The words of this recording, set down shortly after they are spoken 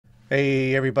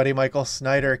Hey everybody, Michael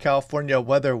Snyder, California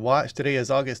Weather Watch. Today is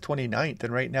August 29th,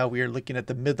 and right now we are looking at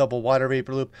the mid-level water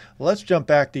vapor loop. Let's jump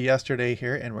back to yesterday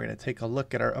here, and we're going to take a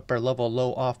look at our upper level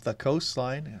low off the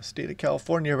coastline. State of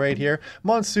California right here.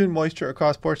 Monsoon moisture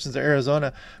across portions of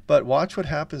Arizona, but watch what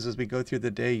happens as we go through the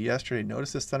day yesterday.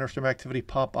 Notice this thunderstorm activity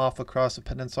pop off across the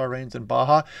Peninsula Range and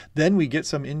Baja. Then we get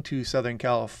some into Southern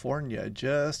California,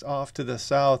 just off to the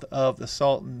south of the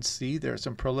Salton Sea. There's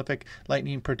some prolific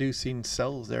lightning-producing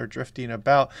cells there drifting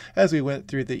about as we went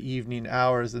through the evening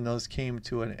hours, and those came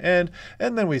to an end.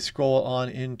 And then we scroll on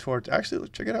in towards, actually,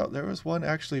 check it out, there was one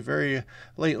actually very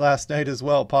late last night as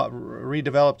well,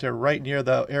 redeveloped here right near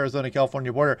the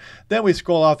Arizona-California border. Then we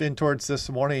scroll off in towards this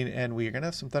morning, and we're going to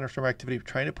have some thunderstorm activity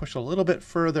trying to push a little bit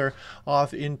further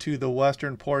off into the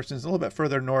western portions, a little bit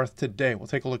further north today. We'll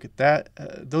take a look at that,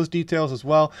 those details, as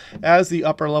well as the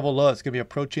upper level low. It's going to be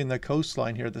approaching the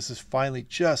coastline here. This is finally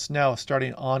just now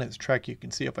starting on its trek. You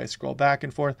can see if I scroll back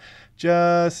and forth,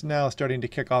 just now starting to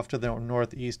kick off to the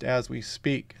northeast as we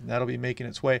speak, and that'll be making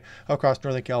its way across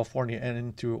Northern California and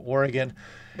into Oregon.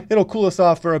 It'll cool us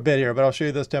off for a bit here, but I'll show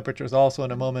you those temperatures also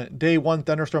in a moment. Day one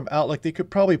thunderstorm outlook. They could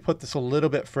probably put this a little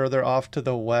bit further off to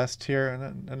the west here,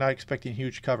 and I'm not expecting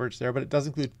huge coverage there, but it does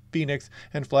include Phoenix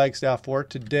and Flagstaff for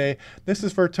today. This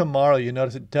is for tomorrow. You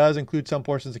notice it does include some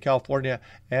portions of California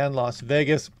and Las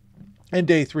Vegas. And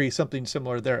day three, something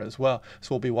similar there as well.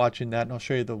 So we'll be watching that, and I'll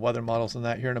show you the weather models on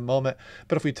that here in a moment.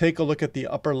 But if we take a look at the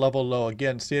upper level low,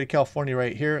 again, state of California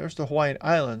right here, there's the Hawaiian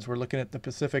Islands. We're looking at the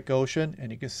Pacific Ocean,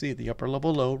 and you can see the upper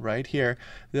level low right here.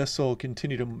 This will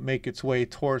continue to make its way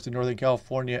towards the Northern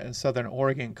California and Southern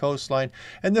Oregon coastline.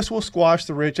 And this will squash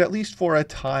the ridge, at least for a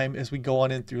time, as we go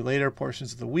on in through later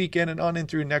portions of the weekend and on in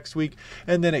through next week.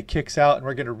 And then it kicks out, and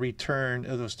we're going to return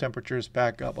those temperatures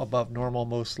back up above normal,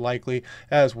 most likely,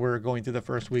 as we're going through the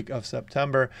first week of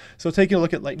September. So taking a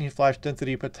look at lightning flash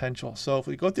density potential. So if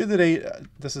we go through the day,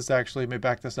 this is actually, let me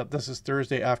back this up. This is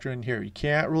Thursday afternoon here. You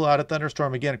can't rule out a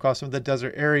thunderstorm again across some of the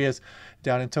desert areas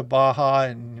down into Baja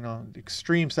and,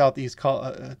 extreme southeast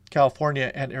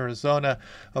California and Arizona,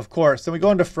 of course. Then we go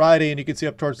into Friday, and you can see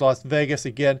up towards Las Vegas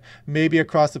again, maybe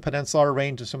across the Peninsula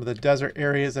Range of some of the desert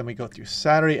areas. And we go through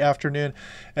Saturday afternoon,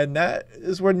 and that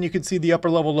is when you can see the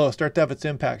upper level low start to have its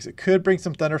impacts. It could bring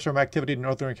some thunderstorm activity to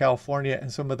Northern California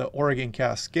and some of the Oregon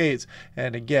Cascades.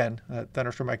 And again,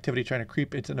 thunderstorm activity trying to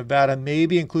creep into Nevada,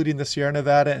 maybe including the Sierra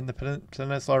Nevada and the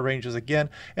Peninsula Ranges again,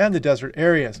 and the desert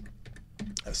areas.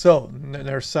 So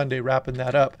there's Sunday wrapping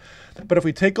that up. But if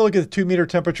we take a look at the 2-meter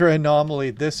temperature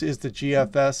anomaly, this is the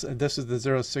GFS, and this is the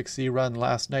 06Z run,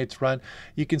 last night's run.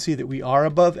 You can see that we are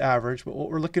above average, but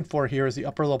what we're looking for here is the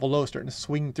upper level low starting to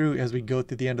swing through as we go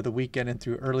through the end of the weekend and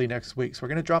through early next week. So we're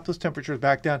going to drop those temperatures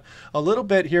back down a little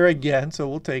bit here again, so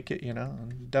we'll take it,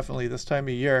 definitely this time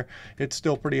of year. It's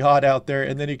still pretty hot out there,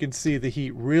 and then you can see the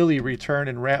heat really return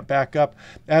and ramp back up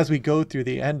as we go through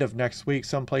the end of next week.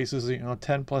 Some places,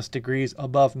 10 plus degrees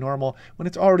above normal when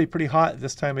it's already pretty hot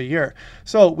this time of year.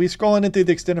 So we scrolling in through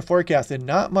the extended forecast, and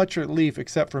not much relief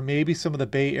except for maybe some of the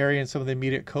Bay Area and some of the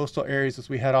immediate coastal areas as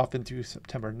we head off into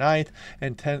September 9th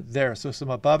and 10th there. So some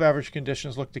above average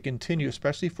conditions look to continue,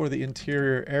 especially for the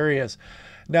interior areas.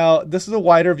 Now, this is a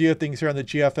wider view of things here on the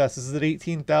GFS. This is at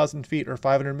 18,000 feet or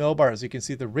 500 millibars. You can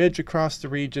see the ridge across the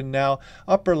region now.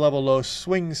 Upper level low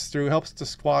swings through, helps to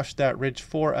squash that ridge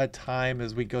for a time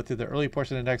as we go through the early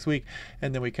portion of next week,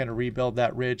 and then we kind of rebuild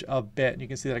that ridge a bit. And you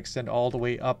can see that extend all the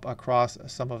way up across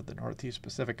some of the Northeast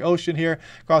Pacific Ocean here,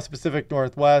 across the Pacific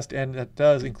Northwest, and that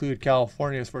does include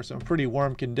California for some pretty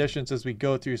warm conditions as we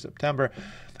go through September.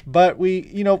 But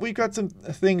we've got some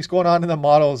things going on in the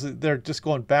models. They're just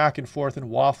going back and forth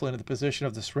and waffling into the position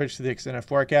of this ridge to the extended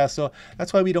forecast. So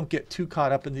that's why we don't get too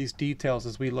caught up in these details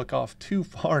as we look off too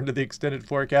far into the extended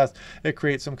forecast. It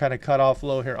creates some kind of cutoff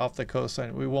low here off the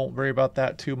coastline. We won't worry about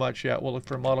that too much yet. We'll look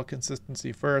for model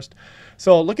consistency first.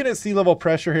 So looking at sea level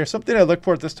pressure here, something I look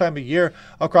for at this time of year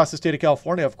across the state of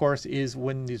California, of course, is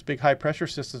when these big high pressure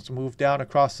systems move down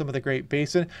across some of the Great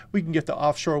Basin, we can get the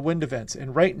offshore wind events.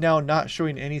 And right now, not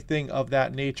showing anything of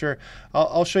that nature.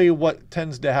 I'll show you what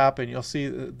tends to happen. You'll see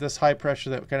this high pressure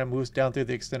that kind of moves down through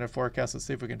the extended forecast. Let's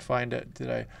see if we can find it.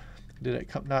 Did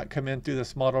it not come in through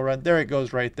this model run? There it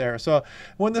goes right there. So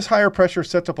when this higher pressure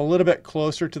sets up a little bit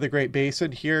closer to the Great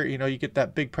Basin here, you get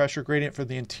that big pressure gradient from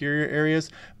the interior areas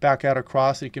back out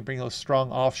across. So you can bring those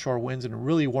strong offshore winds and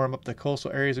really warm up the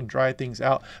coastal areas and dry things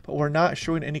out. But we're not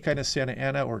showing any kind of Santa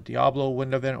Ana or Diablo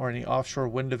wind event or any offshore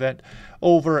wind event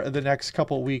over the next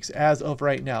couple of weeks as of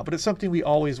right now. But it's something we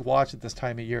always watch at this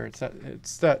time of year.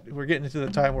 It's that we're getting into the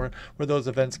time where those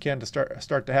events can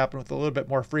start to happen with a little bit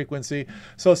more frequency.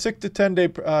 So 6 to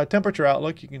 10-day temperature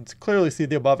outlook, you can clearly see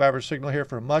the above average signal here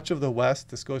for much of the west.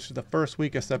 This goes through the first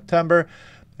week of September,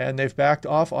 and they've backed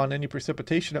off on any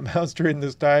precipitation amounts during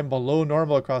this time, below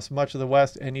normal across much of the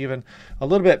west, and even a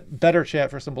little bit better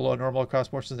chance for some below normal across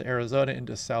portions of Arizona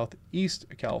into southeast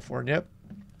California.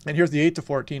 And here's the 8 to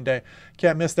 14 day.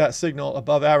 Can't miss that signal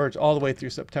above average all the way through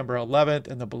September 11th,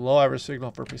 and the below average signal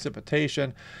for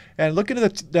precipitation. And looking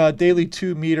at the daily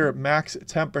 2-meter max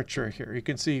temperature here, you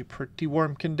can see pretty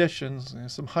warm conditions.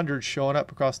 There's some hundreds showing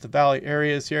up across the valley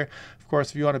areas here. Of course,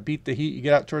 if you want to beat the heat, you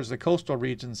get out towards the coastal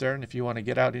regions there. And if you want to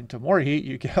get out into more heat,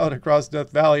 you get out across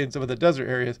Death Valley and some of the desert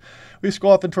areas. We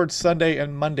scroll up in towards Sunday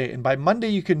and Monday. And by Monday,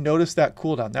 you can notice that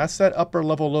cool down. That's that upper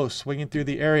level low swinging through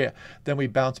the area. Then we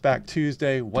bounce back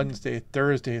Tuesday, Wednesday,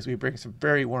 Thursday as we bring some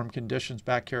very warm conditions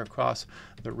back here across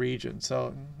the region.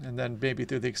 So, and then maybe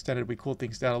through the extended, we cool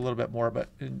things down a little bit more, but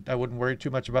I wouldn't worry too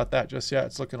much about that just yet.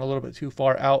 It's looking a little bit too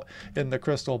far out in the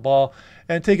crystal ball.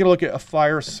 And taking a look at a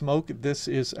fire smoke, this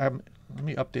is, let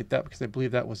me update that because I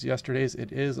believe that was yesterday's.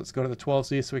 It is. Let's go to the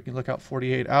 12Z so we can look out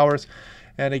 48 hours.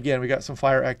 And again, we got some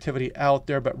fire activity out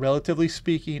there, but relatively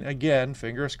speaking, again,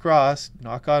 fingers crossed,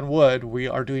 knock on wood, we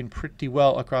are doing pretty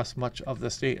well across much of the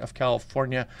state of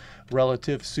California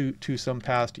relative to some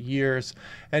past years.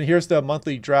 And here's the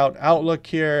monthly drought outlook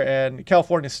here, and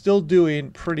California is still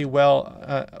doing pretty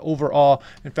well overall.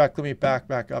 In fact, let me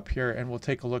back up here and we'll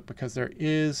take a look because there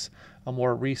is a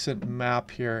more recent map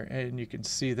here, and you can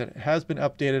see that it has been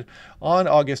updated on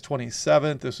August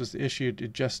 27th. This was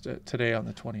issued just today on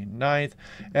the 29th.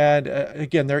 And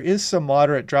again, there is some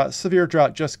moderate drought. Severe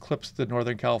drought just clips the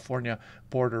Northern California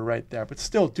border right there, but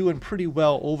still doing pretty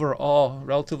well overall,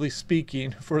 relatively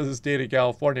speaking, for the state of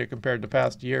California compared to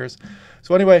past years.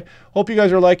 So anyway, hope you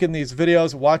guys are liking these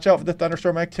videos. Watch out for the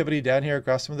thunderstorm activity down here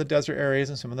across some of the desert areas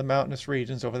and some of the mountainous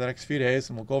regions over the next few days,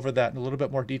 and we'll go over that in a little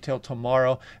bit more detail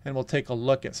tomorrow, and we'll take a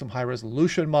look at some high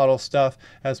resolution model stuff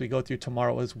as we go through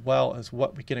tomorrow, as well as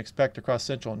what we can expect across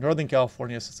central and northern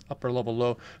California since upper level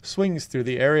low swings through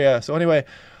the area. So anyway,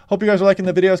 hope you guys are liking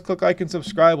the videos. Click like and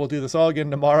subscribe. We'll do this all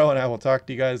again tomorrow, and I will talk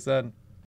to you guys then.